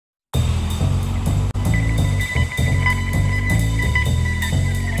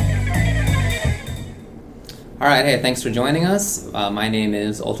All right, hey, thanks for joining us. My name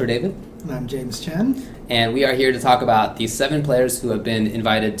is UltraDavid. And I'm James Chen. And we are here to talk about the 7 players who have been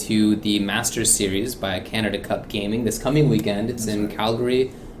invited to the Masters Series by Canada Cup Gaming this coming weekend. It's in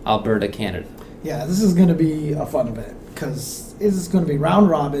Calgary, Alberta, Canada. Yeah, this is going to be a fun event because it's going to be round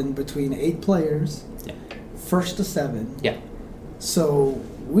robin between 8 players, first to 7. Yeah. So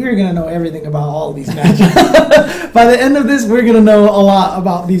we're going to know everything about all of these matchups. By the end of this, we're going to know a lot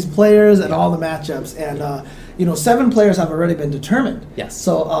about these players and all the matchups. And 7 players have already been determined. Yes.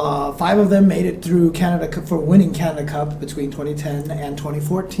 So 5 of them made it through Canada Cup for winning Canada Cup between 2010 and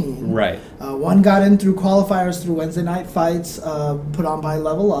 2014. Right. 1 got in through qualifiers through Wednesday night fights put on by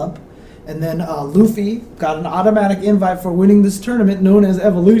Level Up. And then Luffy got an automatic invite for winning this tournament known as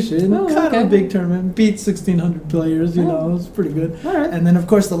Evolution. Kind of a big tournament. Beat 1,600 players, it's pretty good. All right. And then, of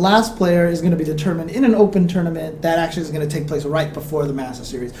course, the last player is going to be determined in an open tournament that actually is going to take place right before the Master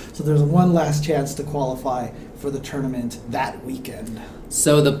Series. So there's one last chance to qualify for the tournament that weekend.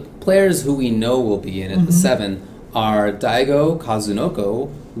 So the players who we know will be in it, the 7, are Daigo,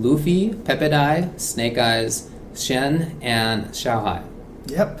 Kazunoko, Luffy, Pepedai, Snake Eyes, Shen, and Xiaohai.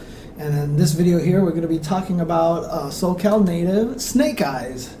 Yep. And in this video here, we're going to be talking about SoCal native Snake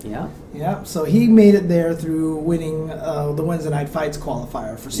Eyes. Yeah. Yeah, so he made it there through winning the Wednesday Night Fights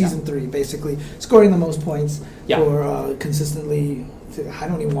qualifier for Season 3, basically scoring the most points for consistently, I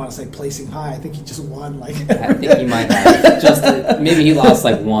don't even want to say placing high. I think he just won. I think he might have. Maybe he lost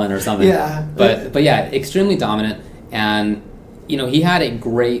 1 or something. Yeah. But yeah, extremely dominant. And, he had a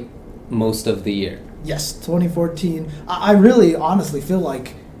great most of the year. Yes, 2014. I really honestly feel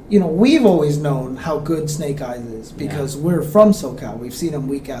like we've always known how good Snake Eyes is because we're from SoCal. We've seen him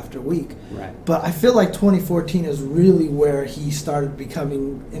week after week. Right. But I feel like 2014 is really where he started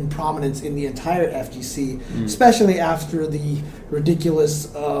becoming in prominence in the entire FGC, especially after the ridiculous,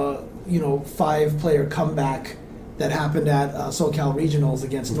 5-player comeback that happened at SoCal Regionals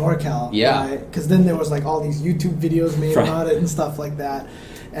against NorCal. Yeah. Because then there was all these YouTube videos made about it and stuff like that.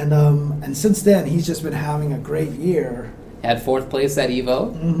 And since then, he's just been having a great year. Had 4th place at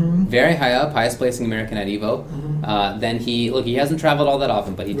EVO, very high up, highest placing American at EVO. Then he hasn't traveled all that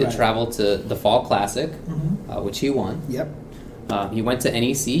often, but he did travel to the Fall Classic, which he won. Yep. He went to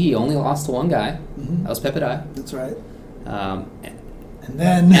NEC. He only lost to one guy. That was Pepedai. That's right. And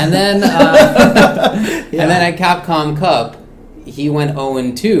then and then at Capcom Cup, he went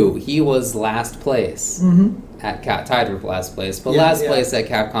 0-2. He was last place. Tied for last place, but last place at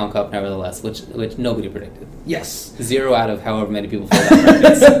Capcom Cup nevertheless, which nobody predicted. Yes. 0 out of however many people filled out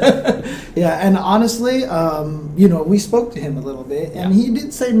brackets. Yeah, and honestly, we spoke to him a little bit, and he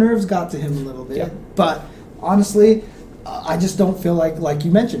did say nerves got to him a little bit. Yep. But honestly, I just don't feel like you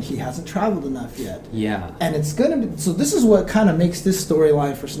mentioned, he hasn't traveled enough yet. Yeah. And it's going to be, so this is what kind of makes this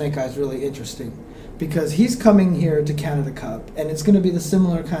storyline for Snake Eyes really interesting. Because he's coming here to Canada Cup, and it's going to be the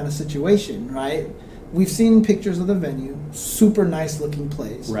similar kind of situation, right? We've seen pictures of the venue, super nice looking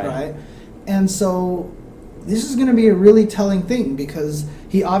place, right? And so this is going to be a really telling thing because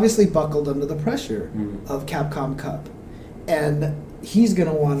he obviously buckled under the pressure of Capcom Cup. And he's going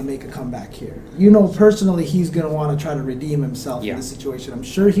to want to make a comeback here. Personally, he's going to want to try to redeem himself in this situation. I'm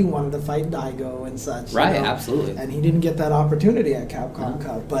sure he wanted to fight Daigo and such. Right, absolutely. And he didn't get that opportunity at Capcom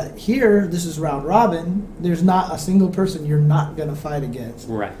Cup. But here, this is round robin. There's not a single person you're not going to fight against.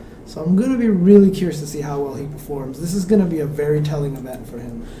 Right. So I'm going to be really curious to see how well he performs. This is going to be a very telling event for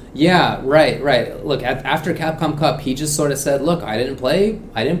him. Yeah, right. Look, after Capcom Cup, he just sort of said, "Look, I didn't play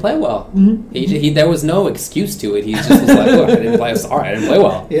well." He there was no excuse to it. He just was like, "Look, I didn't play. Sorry, I didn't play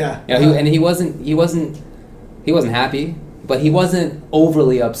well." Yeah. He wasn't happy, but he wasn't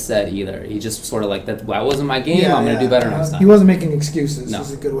overly upset either. He just sort of that wasn't my game. I'm going to do better next time. He wasn't making excuses. No.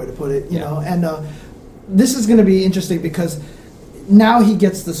 Is a good way to put it. You know, and this is going to be interesting because now he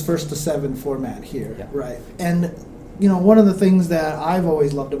gets this first to 7 format here, right? And one of the things that I've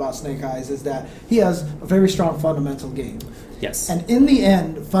always loved about Snake Eyes is that he has a very strong fundamental game. Yes. And in the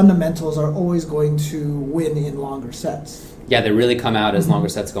end, fundamentals are always going to win in longer sets. Yeah, they really come out as longer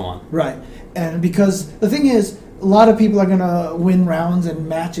sets go on. Right. And because the thing is, a lot of people are going to win rounds and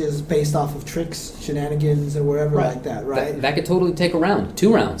matches based off of tricks, shenanigans, or wherever like that, right? That could totally take a round,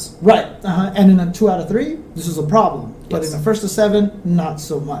 2 rounds. Right. And in a 2 out of 3, this is a problem. But in a first to 7, not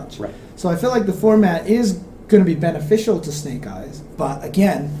so much. Right. So I feel like the format is going to be beneficial to Snake Eyes. But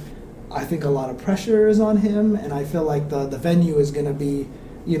again, I think a lot of pressure is on him, and I feel like the venue is going to be,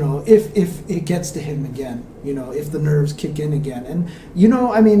 if it gets to him again, if the nerves kick in again. And,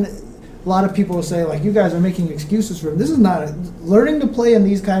 a lot of people will say, you guys are making excuses for him. This is not learning to play in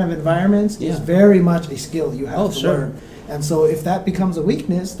these kind of environments is very much a skill you have to learn. And so if that becomes a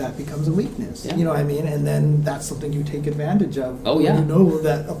weakness, that becomes a weakness. Yeah. You know what I mean? And then that's something you take advantage of. Oh, yeah. When you know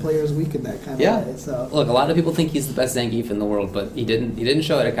that a player is weak in that kind of way. So. Look, a lot of people think he's the best Zangief in the world, but he didn't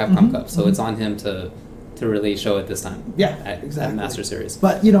show it at Capcom Cup, so it's on him to really show it this time. Yeah, at exactly. Master Series.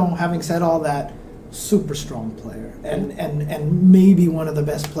 But, having said all that, super strong player and maybe one of the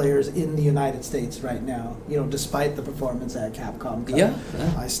best players in the United States right now, despite the performance at Capcom Cup. Yeah.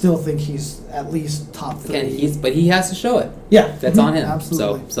 I still think he's at least top 3. Again, but he has to show it. Yeah. That's on him.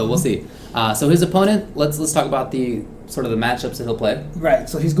 Absolutely. So we'll see. So his opponent, let's talk about the sort of the matchups that he'll play. Right.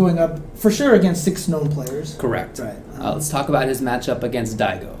 So he's going up for sure against 6 known players. Correct. Right. Let's talk about his matchup against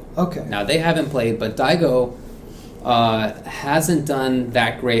Daigo. Okay. Now they haven't played, but Daigo hasn't done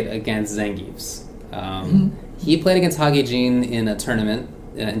that great against Zangiefs. He played against Hagejin in a tournament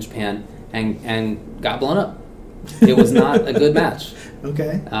in Japan and got blown up. It was not a good match.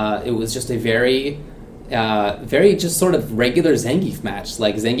 Okay. It was just a very just sort of regular Zangief match.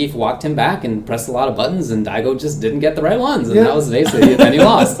 Like Zangief walked him back and pressed a lot of buttons, and Daigo just didn't get the right ones, and that was basically it. Then he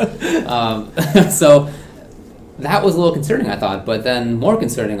lost. So that was a little concerning, I thought. But then more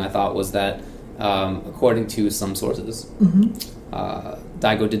concerning, I thought, was that according to some sources,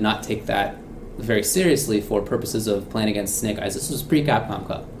 Daigo did not take that very seriously for purposes of playing against Snake Eyes. This was pre-Capcom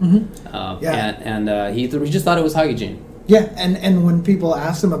Cup. And he just thought it was Hagejin. Yeah, and when people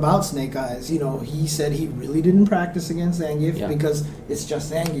asked him about Snake Eyes, he said he really didn't practice against Zangief because it's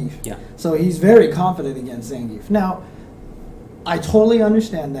just Zangief. Yeah. So he's very confident against Zangief. Now, I totally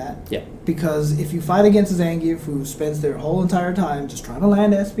understand that. Yeah. Because if you fight against Zangief, who spends their whole entire time just trying to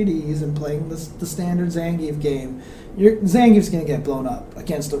land SPDs and playing the standard Zangief game, Zangief's going to get blown up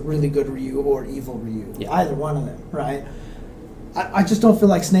against a really good Ryu or evil Ryu. Yeah. Either one of them, right? I just don't feel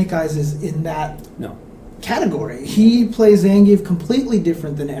like Snake Eyes is in that category. He plays Zangief completely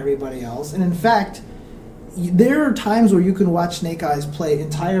different than everybody else. And in fact, there are times where you can watch Snake Eyes play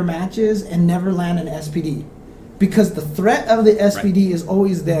entire matches and never land an SPD. Because the threat of the SPD is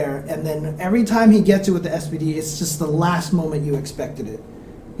always there, and then every time he gets it with the SPD, it's just the last moment you expected it.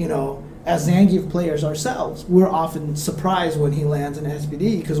 As Zangief players ourselves, we're often surprised when he lands an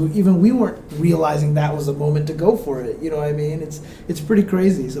SPD because we weren't realizing that was a moment to go for it. You know what I mean? It's pretty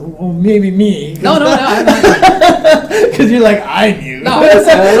crazy. So maybe me. No, I'm not. Because you're like, I knew. No, I didn't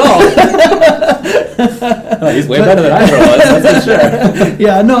say that at all. He's way better than I ever was, that's for sure.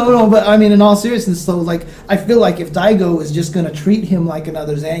 Yeah, no, but I mean, in all seriousness, so I feel like if Daigo is just going to treat him like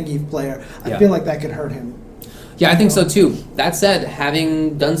another Zangief player, I feel like that could hurt him. Yeah, I think so too. That said,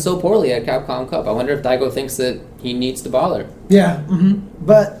 having done so poorly at Capcom Cup, I wonder if Daigo thinks that he needs to bother. Yeah,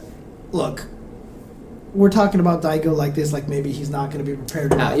 but look, we're talking about Daigo like this, like maybe he's not going to be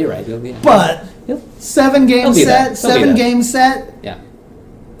prepared. You're right. But 7-game set. Yeah.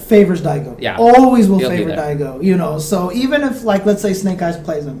 Favors Daigo. Yeah. Always will favor Daigo. So even if let's say Snake Eyes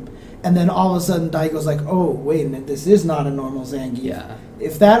plays him, and then all of a sudden Daigo's like, oh wait a minute, this is not a normal Zangief. Yeah.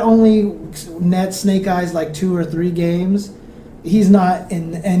 If that only nets Snake Eyes 2 or 3 games, he's not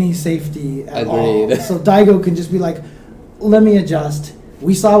in any safety at all. So Daigo can just be like, let me adjust.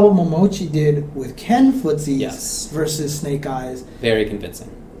 We saw what Momochi did with Ken footsies versus Snake Eyes. Very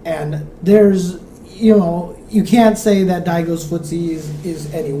convincing. And there's, you can't say that Daigo's footsie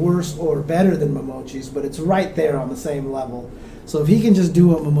is any worse or better than Momochi's, but it's right there on the same level. So if he can just do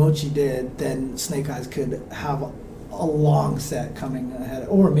what Momochi did, then Snake Eyes could have a long set coming ahead,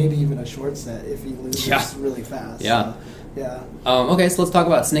 or maybe even a short set if he loses really fast. Yeah. So, yeah. Okay, so let's talk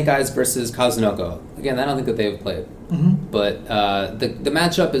about Snake Eyes versus Kazunoko. Again, I don't think that they've played. But the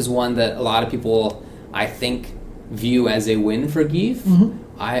matchup is one that a lot of people, I think, view as a win for Gief.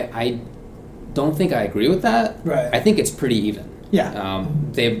 I don't think I agree with that. Right. I think it's pretty even. Yeah.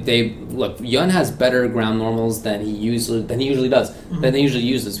 They look. Yun has better ground normals than he usually does. Than he usually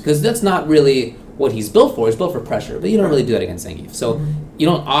uses, because that's not really what he's built for. He's built for pressure, but you don't really do that against Zangief. So you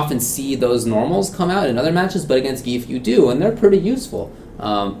don't often see those normals come out in other matches, but against Gief you do, and they're pretty useful.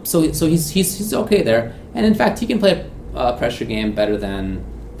 So he's okay there, and in fact he can play a pressure game better than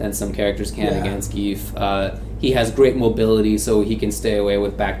some characters can against Gief. He has great mobility, so he can stay away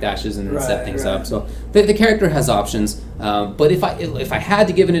with backdashes and set things up. So the character has options. But if I had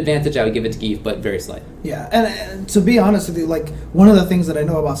to give an advantage, I would give it to Gief, but very slight. Yeah, and to be honest with you, one of the things that I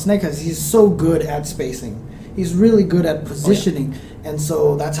know about Snake Eyes, he's so good at spacing. He's really good at positioning, and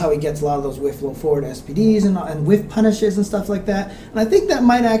so that's how he gets a lot of those whiff low forward SPDs and whiff punishes and stuff like that. And I think that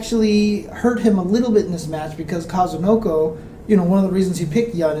might actually hurt him a little bit in this match because Kazunoko, one of the reasons he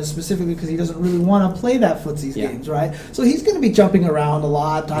picked Yun is specifically because he doesn't really want to play that footsies games, right? So he's going to be jumping around a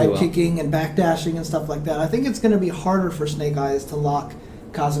lot, dive kicking and backdashing and stuff like that. I think it's going to be harder for Snake Eyes to lock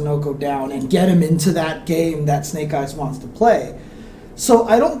Kazunoko down and get him into that game that Snake Eyes wants to play. So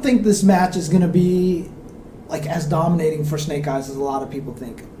I don't think this match is going to be like as dominating for Snake Eyes as a lot of people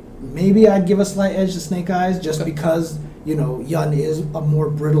think. Maybe I'd give a slight edge to Snake Eyes just because, Yun is a more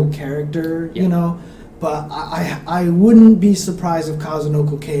brittle character, But I wouldn't be surprised if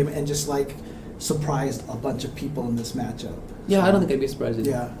Kazunoko came and just like surprised a bunch of people in this matchup. Yeah, I don't think I'd be surprised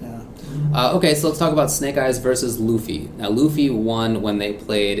either. Yeah. Okay, so let's talk about Snake Eyes versus Luffy. Now, Luffy won when they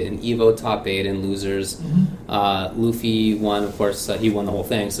played an EVO Top 8 in Losers. Luffy won, of course, he won the whole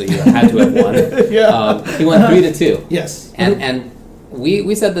thing, so he had to have won. He won 3-2. Yes. And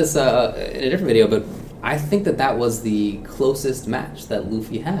we said this in a different video, but I think that was the closest match that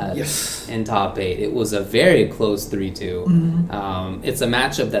Luffy had in Top 8. It was a very close 3-2. It's a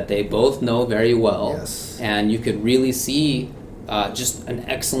matchup that they both know very well. Yes. And you could really see just an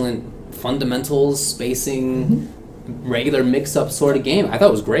excellent fundamentals, spacing, regular mix-up sort of game. I thought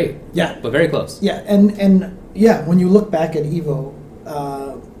it was great. Yeah. But very close. Yeah, and when you look back at EVO,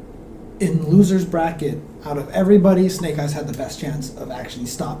 in Loser's bracket, out of everybody, Snake Eyes had the best chance of actually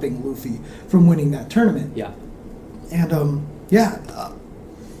stopping Luffy from winning that tournament. Yeah. And,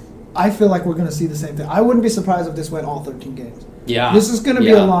 I feel like we're going to see the same thing. I wouldn't be surprised if this went all 13 games. Yeah. This is going to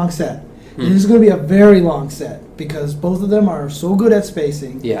be a long set. This is going to be a very long set because both of them are so good at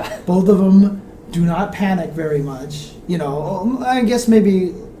spacing. Yeah. Both of them do not panic very much. I guess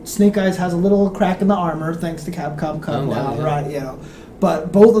maybe Snake Eyes has a little crack in the armor thanks to Capcom Cup now, right?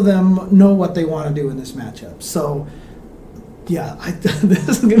 But both of them know what they want to do in this matchup. So, this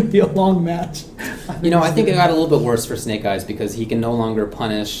is going to be a long match. I think it got a little bit worse for Snake Eyes because he can no longer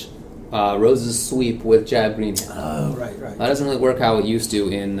punish Rose's sweep with jab green hand. Oh, right. That doesn't really work how it used to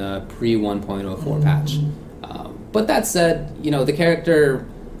in pre 1.04 patch. But that said, the character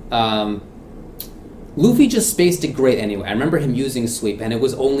Luffy just spaced it great anyway. I remember him using sweep, and it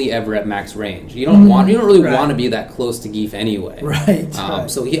was only ever at max range. You don't really want to be that close to Geef anyway. Right.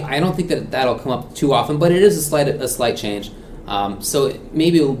 So I don't think that'll come up too often, but it is a slight change. So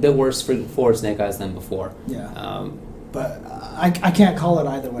maybe a bit worse for Snake Eyes than before. Yeah. But I can't call it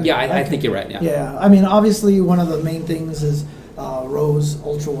either way. Yeah, I think you're right. Yeah. Yeah. I mean, obviously, one of the main things is Rose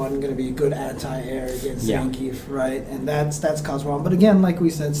Ultra One going to be a good anti-air against Zangief, right? And that's caused wrong. But again, like we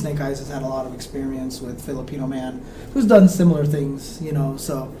said, Snake Eyes has had a lot of experience with Filipino Man, who's done similar things,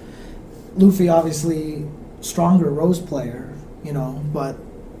 So Luffy, obviously, stronger Rose player, But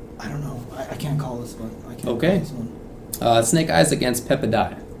I don't know. I can't call this one. Okay. Call this one. Snake Eyes against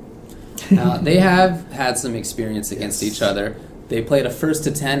Peppadai. They have had some experience against each other. They played a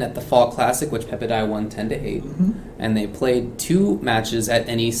 1-10 at the Fall Classic, which Peppadai won 10-8, and they played 2 matches at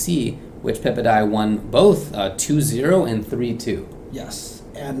NEC, which Peppadai won both 2-0 and 3-2. Yes,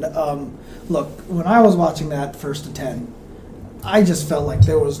 and look, when I was watching that 1-10, I just felt like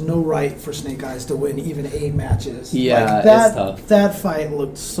there was no right for Snake Eyes to win even 8 matches. Yeah, like that, it's tough. That fight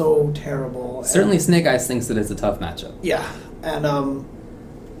looked so terrible. Certainly, Snake Eyes thinks that it's a tough matchup. Yeah, and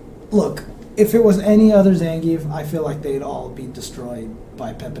look. If it was any other Zangief, I feel like they'd all be destroyed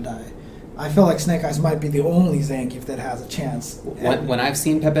by Peppadai. I feel like Snake Eyes might be the only Zangief that has a chance. When I've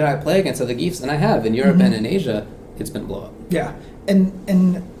seen Peppadai play against other Geefs, and I have in Europe and in Asia, it's been a blow up. Yeah,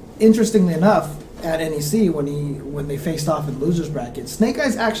 and interestingly enough, at NEC when they faced off in losers bracket, Snake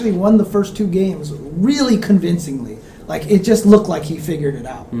Eyes actually won the first 2 games really convincingly. Like it just looked like he figured it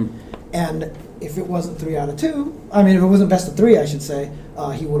out. And if it wasn't 3 out of 2, if it wasn't best of 3, I should say,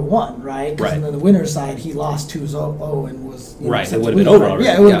 he would have won, right? Because on the winner's side, he lost 2-0 and was it would have been over already.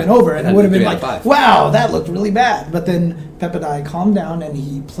 Yeah, it would have been over, and it would have been like, 5. wow, that looked really bad. But then Peppadai calmed down and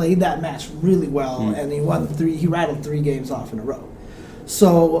he played that match really well, and he won 3. He rattled 3 games off in a row.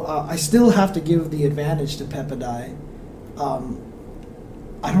 So I still have to give the advantage to Peppadai.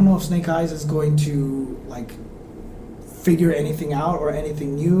 I don't know if Snake Eyes is going to figure anything out or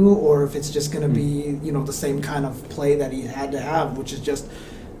anything new, or if it's just going to be the same kind of play that he had to have, which is just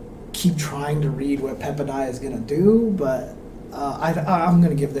keep trying to read what Peppadai is going to do. But I'm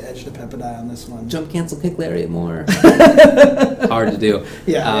going to give the edge to Peppadai on this one. Jump, cancel, kick, lariat more. Hard to do.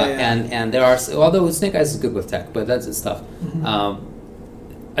 Yeah. And there are, although Snake Eyes is good with tech, but that's his stuff.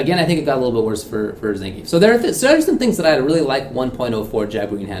 Again, I think it got a little bit worse for Zangief. So there are some things that I really like 1.04 jab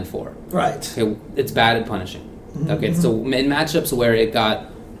green hand for. Right. Okay, it's bad at punishing. Okay, so in matchups where it got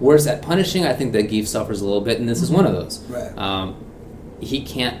worse at punishing, I think that Geef suffers a little bit, and this is one of those. Right. He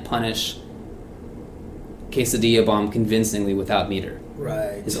can't punish Quesadilla Bomb convincingly without meter.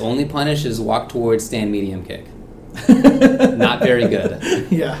 Right. His only punish is walk towards stand medium kick. Not very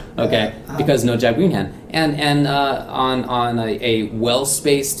good. Yeah. Okay, because no jab green hand. And on a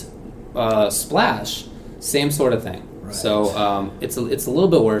well-spaced splash, same sort of thing. So it's a little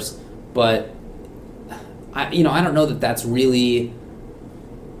bit worse, but I don't know that that's really.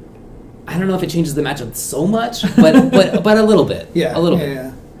 I don't know if it changes the matchup so much, but a little bit. Yeah, a little bit.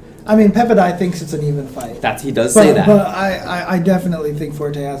 Yeah. I mean, Pepidai thinks it's an even fight. He does say that. But I definitely think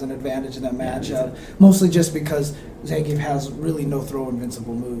Forte has an advantage in that matchup, mostly just because Zangief has really no throw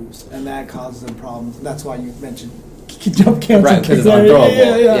invincible moves, and that causes him problems. And that's why you mentioned jump cancel. Right, because it's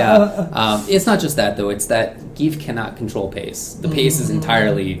unthrowable. It's not just that, though. It's that Gief cannot control pace. The pace is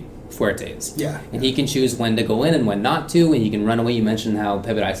entirely Fuerte's. And he can choose when to go in and when not to, and he can run away. You mentioned how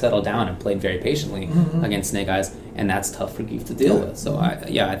Pepidai settled down and played very patiently against Snake Eyes, and that's tough for Gief to deal with. So I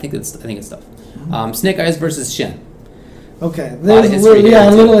think it's tough. Snake Eyes versus Shen. Okay, there's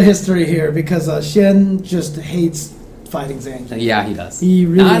a little history here because Shen just hates fighting Zangief. Yeah, he does. He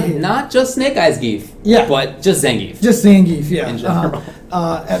really not just Snake Eyes Gief. But just Zangief. Just Zangief. Yeah. In general.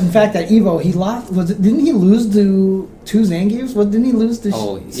 In fact, at Evo, he lost. Didn't he lose to two Zangiefs? Didn't he lose to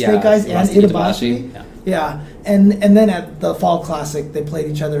Snake Eyes and Itabashi? Yeah. And then at the Fall Classic, they played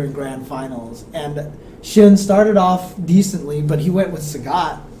each other in grand finals, and Shin started off decently, but he went with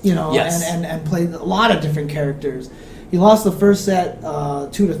Sagat, and played a lot of different characters. He lost the first set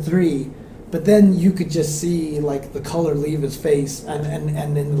 2-3, but then you could just see like the color leave his face,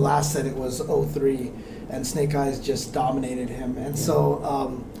 and in the last set it was 0-3, and Snake Eyes just dominated him. And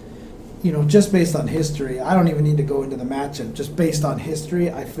so, just based on history, I don't even need to go into the matchup. Just based on history,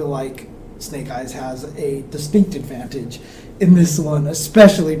 I feel like Snake Eyes has a distinct advantage in this one,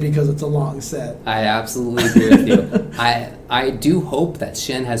 especially because it's a long set. I absolutely agree with you. I do hope that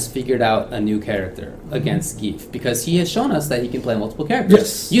Shen has figured out a new character against Gief, because he has shown us that he can play multiple characters.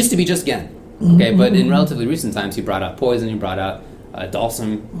 Yes. Used to be just Gen. Okay, but in relatively recent times, he brought out Poison, he brought out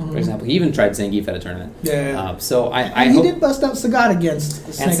Dalsum, for example. He even tried Zangief at a tournament. So I he hope, did bust out Sagat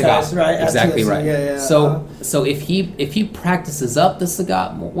against Snake Eyes, right? Exactly right. Yeah. So if he practices up the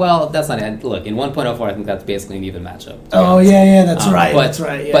Sagat, well, that's not it. Look, in 1.04, I think that's basically an even matchup. That's right. But, that's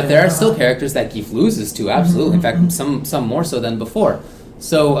right. But there are still characters that Gief loses to, absolutely. In fact, some more so than before.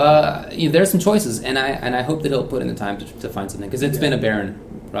 So there's some choices, and I hope that he'll put in the time to find something, because it's been a bear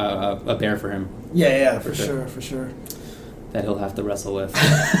for him. For sure. That he'll have to wrestle with.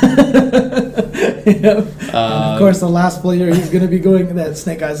 Of course, the last player he's going to be that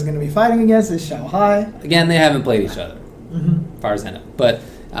Snake Eyes is going to be fighting against is Xiao Hai. Again, they haven't played each other, as far as I know. But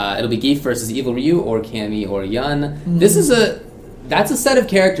it'll be Gief versus Evil Ryu or Cammy or Yun. That's a set of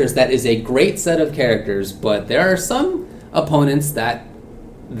characters that is a great set of characters, but there are some opponents that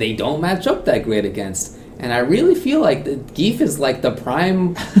they don't match up that great against. And I really feel like Gief is like the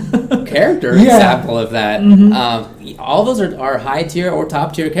prime character example of that. All those are high tier or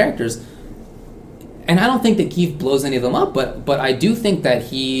top tier characters, and I don't think that Gief blows any of them up. But I do think that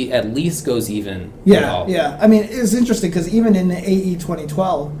he at least goes even. I mean, it's interesting because even in the AE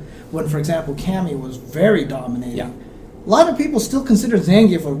 2012, when, for example, Cammy was very dominating, a lot of people still consider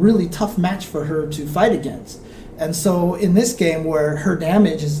Zangief a really tough match for her to fight against. And so in this game, where her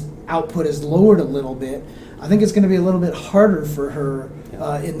output is lowered a little bit, I think it's going to be a little bit harder for her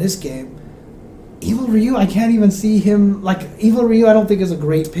in this game. Evil Ryu, I can't even see him. Evil Ryu, I don't think is a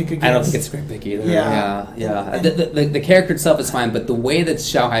great pick against. I don't think it's a great pick either. The character itself is fine, but the way that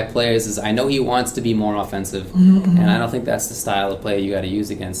Xiao Hai plays is, I know he wants to be more offensive, and I don't think that's the style of play you got to use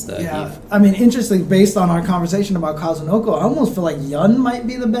against Gief. I mean, interestingly, based on our conversation about Kazunoko, I almost feel like Yun might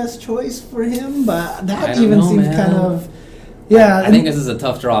be the best choice for him, but that even seems kind of... I think this is a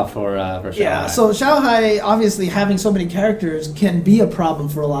tough draw for Xiao Hai. So Xiao Hai, obviously, having so many characters can be a problem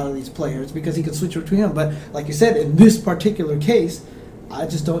for a lot of these players because he can switch between them. But like you said, in this particular case, I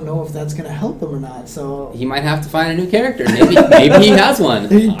just don't know if that's going to help him or not. So he might have to find a new character. Maybe he has one.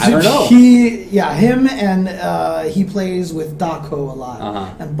 I don't know. Him and he plays with Dako a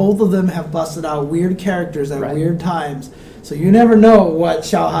lot, and both of them have busted out weird characters at weird times. So you never know what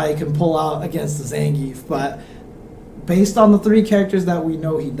Xiao Hai can pull out against the Zangief, but. Based on the three characters that we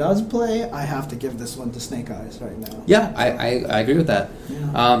know he does play, I have to give this one to Snake Eyes right now. Yeah, I agree with that.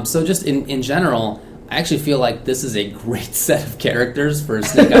 So just in general, I actually feel like this is a great set of characters for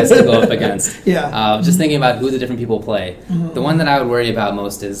Snake Eyes to go up against. Just thinking about who the different people play. The one that I would worry about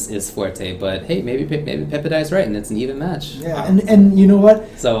most is Fuerte, but hey, maybe Pepidai's right, and it's an even match. And you know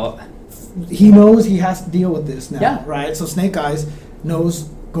what? So he knows he has to deal with this now, right? So Snake Eyes knows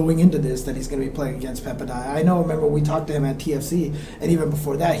going into this that he's going to be playing against Pepidai. Remember we talked to him at TFC, and even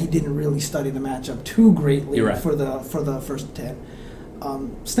before that, he didn't really study the matchup too greatly for the first 10.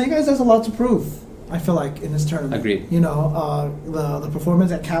 Snake Eyes has a lot to prove. I feel like, in this tournament. Agreed. You know, the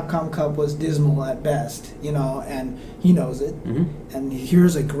performance at Capcom Cup was dismal at best, you know, and he knows it. Mm-hmm. And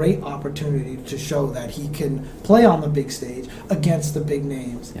here's a great opportunity to show that he can play on the big stage against the big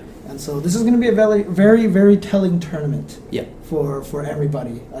names. Yeah. And so this is going to be a very, very, very telling tournament. Yeah. For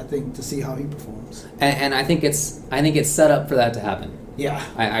everybody, I think, to see how he performs. And I think it's set up for that to happen. Yeah.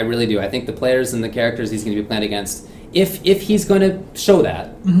 I really do. I think the players and the characters he's going to be playing against, if he's going to show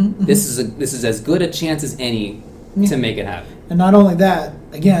that, this is as good a chance as any to make it happen. And not only that,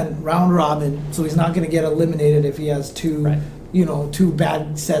 again, round robin, so he's not going to get eliminated if he has two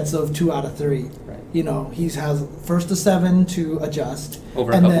bad sets of 2 out of 3. Right. You know, he has first to 7 to adjust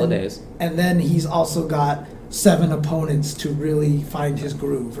Over a couple of days. And then he's also got 7 opponents to really find his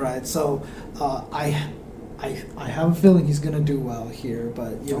groove, right? So I have a feeling he's going to do well here,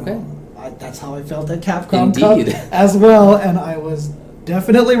 but you know, that's how I felt at Capcom Cup as well, and I was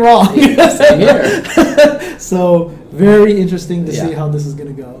definitely wrong. Same here. So very interesting to see how this is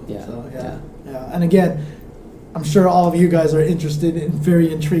going to go. Yeah. So, yeah. And again, I'm sure all of you guys are interested and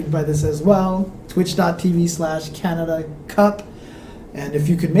very intrigued by this as well. Twitch.tv/Canada Cup. And if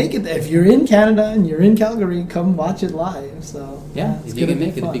you could make it, if you're in Canada and you're in Calgary, come watch it live. So if you can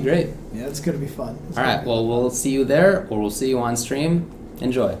make it, it'd be great. Yeah, it's going to be fun. All right, well, we'll see you there, or we'll see you on stream.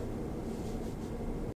 Enjoy.